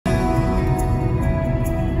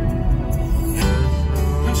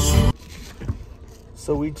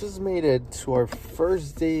So we just made it to our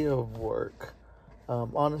first day of work.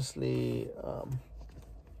 Honestly,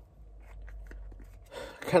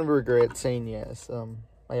 kind of regret saying yes.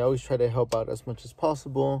 I always try to help out as much as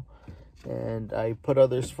possible, and I put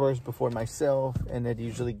others first before myself, and it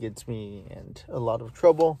usually gets me in a lot of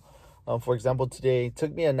trouble. For example, today it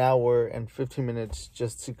took me an hour and 15 minutes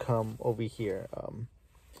just to come over here. I'm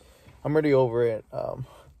already over it.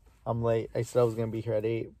 I'm late. I said I was gonna be here at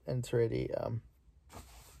 8, and it's already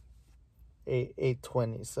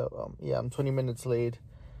 8:20. So yeah, I'm 20 minutes late.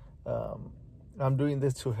 I'm doing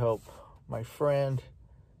this to help my friend,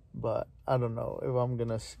 but I don't know if I'm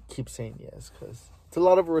gonna keep saying yes, because it's a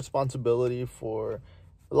lot of responsibility and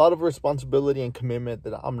commitment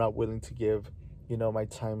that I'm not willing to give. You know, my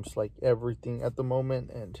time's like everything at the moment,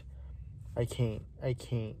 and I can't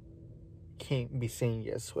be saying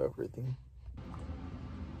yes to everything.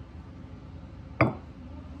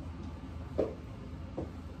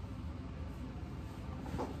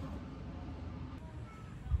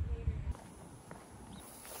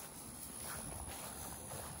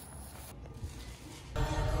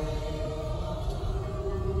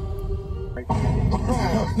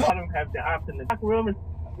 I don't have the option to talk room. Is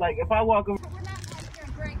like if I walk over.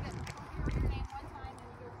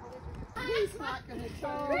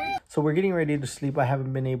 So we're getting ready to sleep. I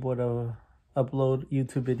haven't been able to upload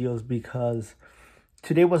YouTube videos because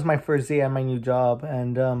today was my first day at my new job,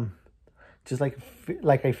 and just like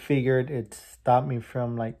I figured, it stopped me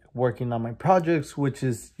from like working on my projects, which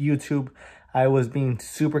is YouTube. I was being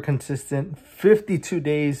super consistent, 52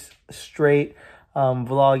 days straight,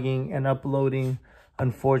 vlogging and uploading.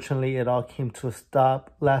 Unfortunately, it all came to a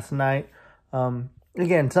stop last night.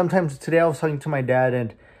 Again, sometimes today I was talking to my dad,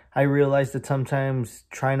 and I realized that sometimes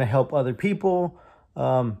trying to help other people,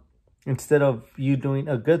 instead of you doing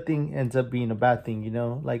a good thing, ends up being a bad thing. You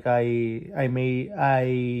know, like I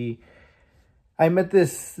met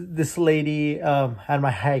this lady at my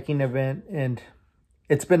hiking event, and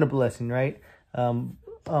it's been a blessing, right?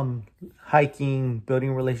 Hiking,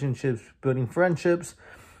 building relationships, building friendships.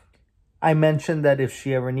 I mentioned that if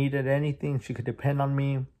she ever needed anything, she could depend on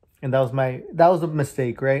me, and that was a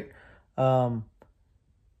mistake, right?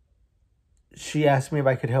 She asked me if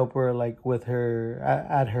I could help her, like with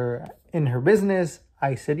her in her business.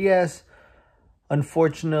 I said yes.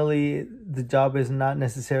 Unfortunately, the job is not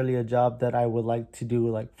necessarily a job that I would like to do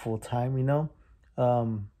like full time, you know.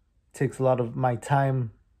 Takes a lot of my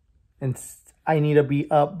time, and I need to be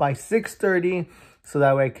up by 6:30 so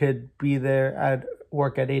that way I could be there at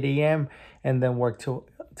work at 8 a.m. and then work till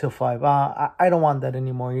 5. I don't want that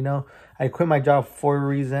anymore, you know. I quit my job for a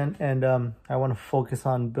reason, and I want to focus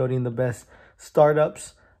on building the best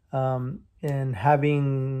startups, and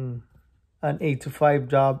having an 8 to 5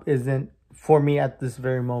 job isn't for me at this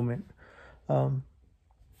very moment.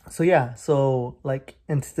 So yeah, so like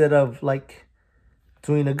instead of like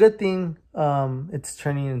doing a good thing, it's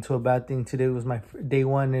turning into a bad thing. Today was my day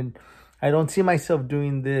one, and I don't see myself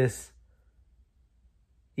doing this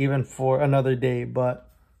even for another day, but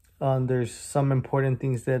there's some important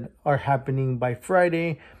things that are happening by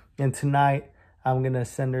Friday, and tonight I'm gonna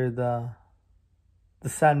send her the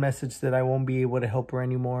sad message that I won't be able to help her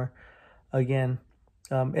anymore. Again,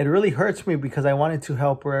 it really hurts me because I wanted to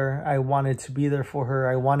help her. I wanted to be there for her.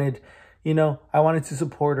 I wanted to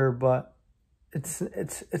support her, but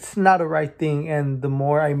it's not a right thing. And the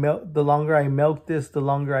longer I milk this, the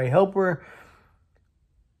longer I help her,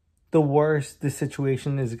 the worse the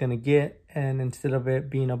situation is gonna get. And instead of it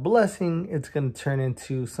being a blessing, it's gonna turn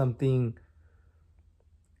into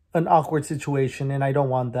an awkward situation, and I don't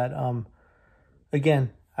want that.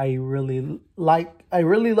 Again, I really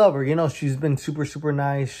love her. You know, she's been super, super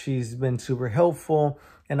nice. She's been super helpful.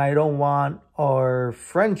 And I don't want our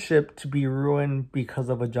friendship to be ruined because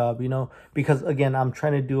of a job, you know. Because, again, I'm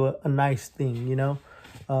trying to do a nice thing, you know.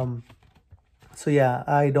 So, yeah,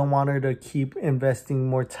 I don't want her to keep investing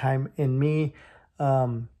more time in me.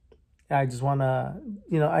 I just want to,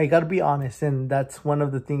 you know, I got to be honest. And that's one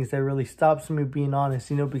of the things that really stops me being honest,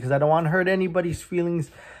 you know, because I don't want to hurt anybody's feelings.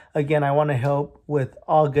 Again, I want to help with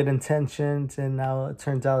all good intentions, and now it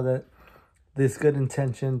turns out that this good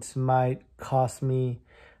intentions might cost me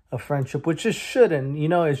a friendship, which it shouldn't. You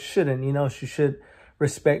know, it shouldn't. You know, she should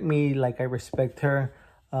respect me like I respect her.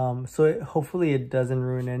 Hopefully it doesn't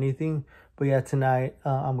ruin anything. But yeah, tonight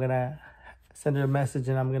I'm going to send her a message,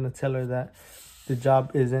 and I'm going to tell her that the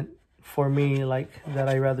job isn't for me, like that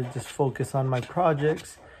I rather just focus on my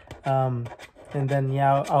projects. And then,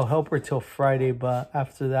 yeah, I'll help her till Friday. But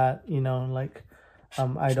after that, you know, like,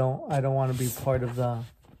 I don't want to be part of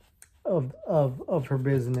her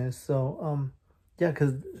business. So, yeah,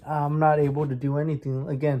 because I'm not able to do anything.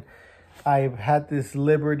 Again, I've had this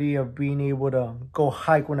liberty of being able to go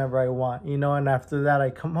hike whenever I want, you know, and after that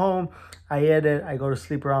I come home, I edit, I go to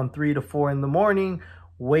sleep around 3 to 4 in the morning,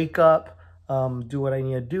 wake up, do what I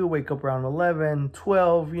need to do, wake up around 11,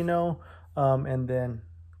 12, you know, and then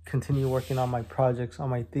continue working on my projects,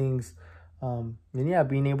 on my things. And yeah,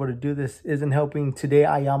 being able to do this isn't helping. Today,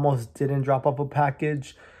 I almost didn't drop off a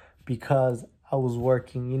package because I was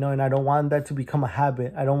working, you know, and I don't want that to become a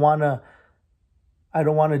habit. I don't want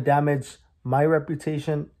to damage my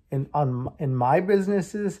reputation in my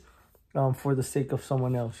businesses for the sake of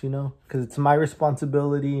someone else, you know, because it's my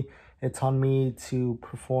responsibility. It's on me to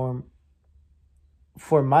perform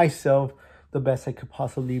for myself the best I could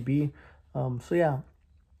possibly be. So yeah,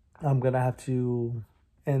 I'm going to have to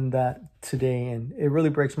end that today, and it really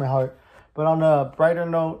breaks my heart. But on a brighter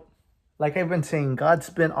note, like I've been saying,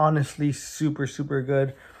 God's been honestly super, super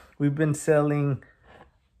good. We've been selling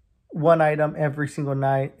one item every single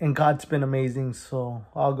night, and God's been amazing. So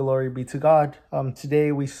all glory be to God.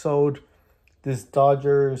 Today we sold this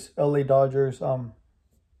LA Dodgers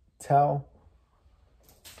towel.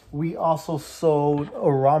 We also sold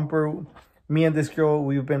a romper. Me and this girl,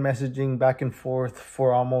 we've been messaging back and forth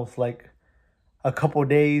for almost like a couple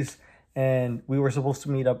days, and we were supposed to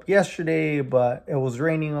meet up yesterday, but it was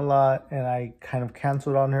raining a lot and I kind of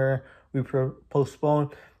canceled on her. We postponed.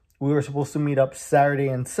 We were supposed to meet up Saturday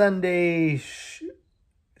and Sunday.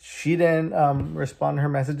 She didn't respond to her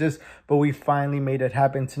messages, but we finally made it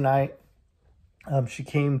happen tonight. She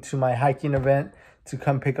came to my hiking event to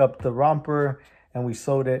come pick up the romper, and we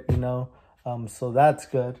sold it, you know. So that's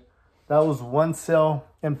good. That was one sale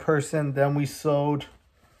in person. Then we sold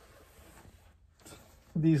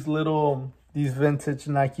these vintage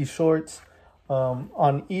Nike shorts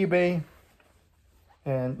on eBay,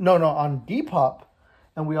 and on Depop,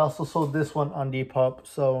 and we also sold this one on Depop.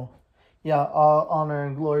 So yeah, all honor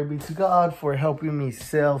and glory be to God for helping me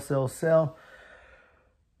sell. So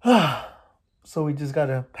we just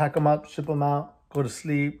gotta pack them up, ship them out, go to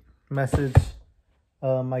sleep, message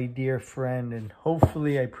my dear friend, and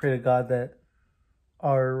hopefully I pray to God that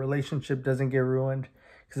our relationship doesn't get ruined,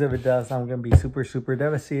 because if it does, I'm gonna be super, super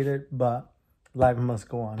devastated. But life must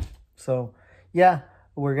go on. So yeah,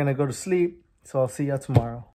 we're gonna go to sleep. So I'll see y'all tomorrow.